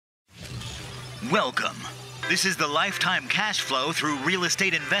Welcome. This is the Lifetime Cash Flow Through Real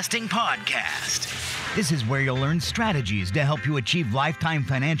Estate Investing podcast. This is where you'll learn strategies to help you achieve lifetime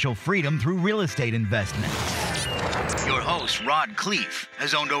financial freedom through real estate investment. Your host, Rod Khleif,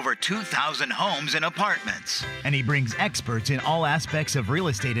 has owned over 2,000 homes and apartments, and he brings experts in all aspects of real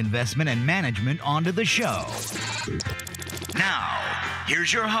estate investment and management onto the show. Now,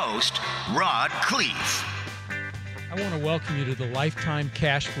 here's your host, Rod Khleif. I want to welcome you to the Lifetime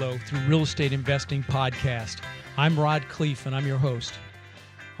Cash Flow Through Real Estate Investing podcast. I'm Rod Khleif, and I'm your host.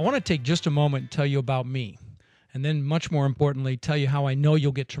 I want to take just a moment and tell you about me, and then much more importantly, tell you how I know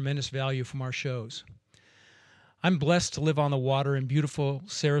you'll get tremendous value from our shows. I'm blessed to live on the water in beautiful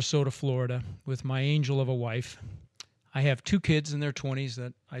Sarasota, Florida, with my angel of a wife. I have 2 kids in their 20s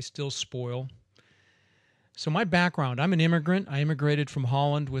that I still spoil. So my background, I'm an immigrant. I immigrated from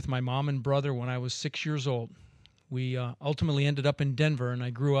Holland with my mom and brother when I was 6 years old. We ultimately ended up in Denver, and I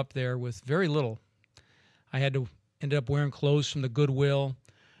grew up there with very little. I ended up wearing clothes from the Goodwill.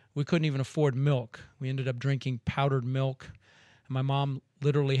 We couldn't even afford milk. We ended up drinking powdered milk, and my mom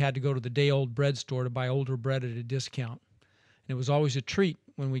literally had to go to the day-old bread store to buy older bread at a discount. And it was always a treat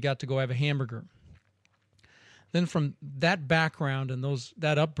when we got to go have a hamburger. Then from that background and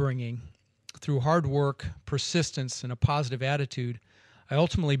that upbringing, through hard work, persistence, and a positive attitude, I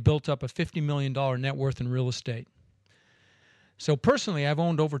ultimately built up a $50 million net worth in real estate. So personally, I've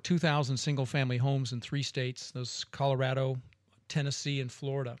owned over 2,000 single-family homes in 3 states, those Colorado, Tennessee, and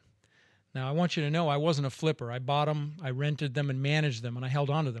Florida. Now, I want you to know I wasn't a flipper. I bought them, I rented them, and managed them, and I held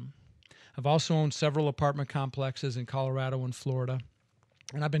on to them. I've also owned several apartment complexes in Colorado and Florida,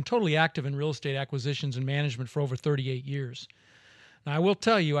 and I've been totally active in real estate acquisitions and management for over 38 years. Now, I will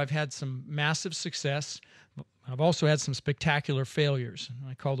tell you I've had some massive success. I've also had some spectacular failures.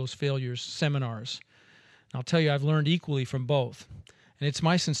 I call those failures seminars. I'll tell you, I've learned equally from both. And it's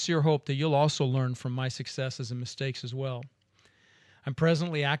my sincere hope that you'll also learn from my successes and mistakes as well. I'm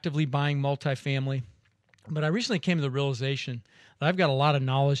presently actively buying multifamily, but I recently came to the realization that I've got a lot of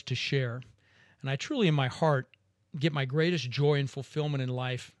knowledge to share. And I truly, in my heart, get my greatest joy and fulfillment in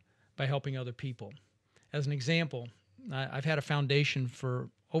life by helping other people. As an example, I've had a foundation for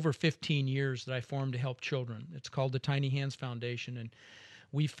over 15 years that I formed to help children. It's called the Tiny Hands Foundation, and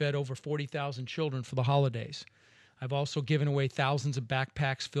we fed over 40,000 children for the holidays. I've also given away thousands of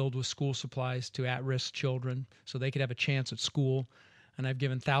backpacks filled with school supplies to at-risk children so they could have a chance at school. And I've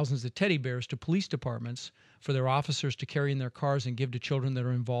given thousands of teddy bears to police departments for their officers to carry in their cars and give to children that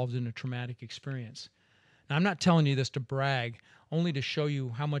are involved in a traumatic experience. Now, I'm not telling you this to brag, only to show you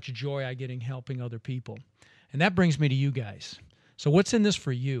how much joy I get in helping other people. And that brings me to you guys. So what's in this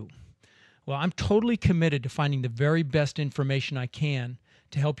for you? Well, I'm totally committed to finding the very best information I can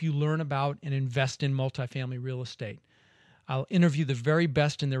to help you learn about and invest in multifamily real estate. I'll interview the very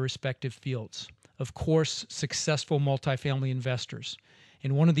best in their respective fields. Of course, successful multifamily investors.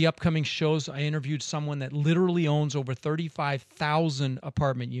 In one of the upcoming shows, I interviewed someone that literally owns over 35,000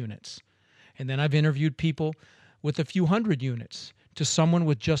 apartment units. And then I've interviewed people with a few hundred units to someone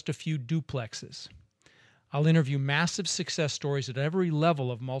with just a few duplexes. I'll interview massive success stories at every level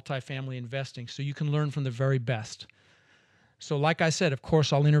of multifamily investing so you can learn from the very best. So like I said, of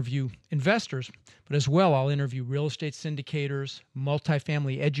course, I'll interview investors, but as well, I'll interview real estate syndicators,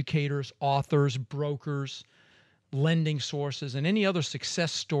 multifamily educators, authors, brokers, lending sources, and any other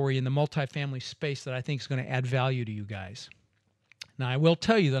success story in the multifamily space that I think is going to add value to you guys. Now, I will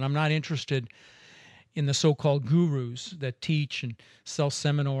tell you that I'm not interested in the so-called gurus that teach and sell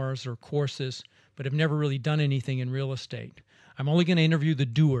seminars or courses, but have never really done anything in real estate. I'm only going to interview the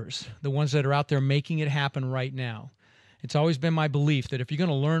doers, the ones that are out there making it happen right now. It's always been my belief that if you're going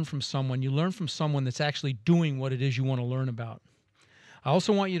to learn from someone, you learn from someone that's actually doing what it is you want to learn about. I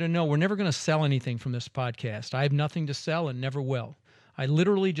also want you to know we're never going to sell anything from this podcast. I have nothing to sell and never will. I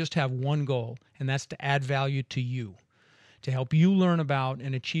literally just have one goal, and that's to add value to you, to help you learn about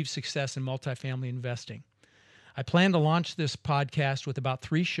and achieve success in multifamily investing. I plan to launch this podcast with about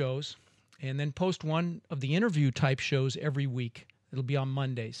 3 shows and then post one of the interview type shows every week. It'll be on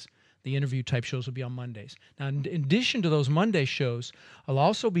Mondays. The interview type shows will be on Mondays. Now, in addition to those Monday shows, I'll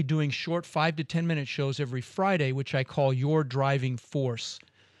also be doing short 5 to 10 minute shows every Friday, which I call Your Driving Force.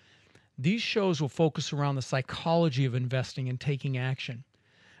 These shows will focus around the psychology of investing and taking action.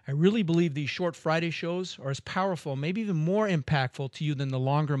 I really believe these short Friday shows are as powerful, maybe even more impactful to you than the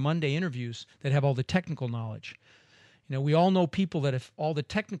longer Monday interviews that have all the technical knowledge. You know, we all know people that have all the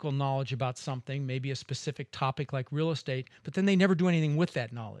technical knowledge about something, maybe a specific topic like real estate, but then they never do anything with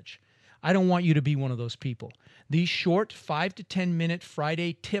that knowledge. I don't want you to be one of those people. These short 5 to 10 minute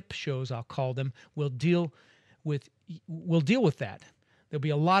Friday tip shows, I'll call them, will deal with that. There'll be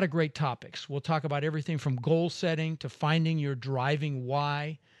a lot of great topics. We'll talk about everything from goal setting to finding your driving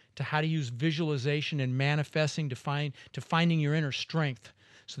why, to how to use visualization and manifesting to finding your inner strength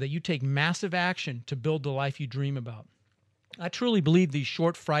so that you take massive action to build the life you dream about. I truly believe these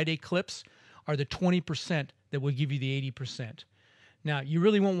short Friday clips are the 20% that will give you the 80%. Now, you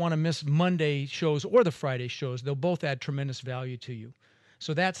really won't want to miss Monday shows or the Friday shows. They'll both add tremendous value to you.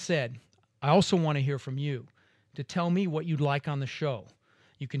 So that said, I also want to hear from you to tell me what you'd like on the show.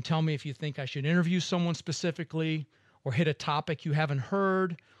 You can tell me if you think I should interview someone specifically or hit a topic you haven't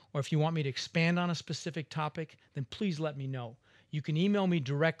heard, or if you want me to expand on a specific topic, then please let me know. You can email me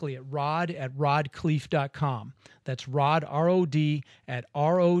directly at rod@rodkhleif.com. That's Rod, R-O-D, at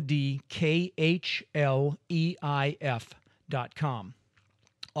RODKHLEIF.com.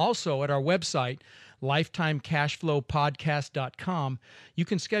 Also, at our website, lifetimecashflowpodcast.com, you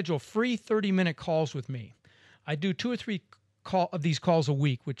can schedule free 30-minute calls with me. I do 2 or 3 of these calls a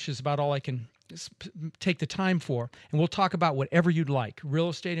week, which is about all I can take the time for, and we'll talk about whatever you'd like, real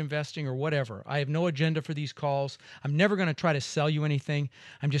estate investing or whatever. I have no agenda for these calls. I'm never going to try to sell you anything.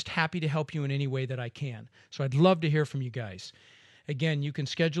 I'm just happy to help you in any way that I can. So I'd love to hear from you guys. Again, you can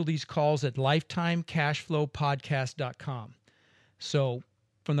schedule these calls at lifetimecashflowpodcast.com. So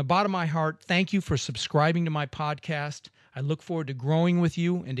from the bottom of my heart, thank you for subscribing to my podcast. I look forward to growing with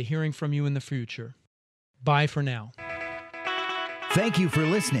you and to hearing from you in the future. Bye for now. Thank you for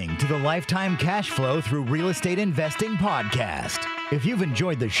listening to the Lifetime Cash Flow Through Real Estate Investing podcast. If you've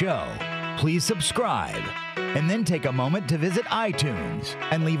enjoyed the show, please subscribe and then take a moment to visit iTunes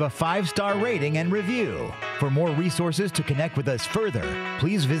and leave a 5-star rating and review. For more resources to connect with us further,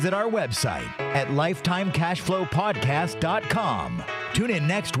 please visit our website at lifetimecashflowpodcast.com. Tune in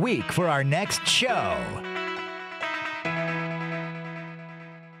next week for our next show.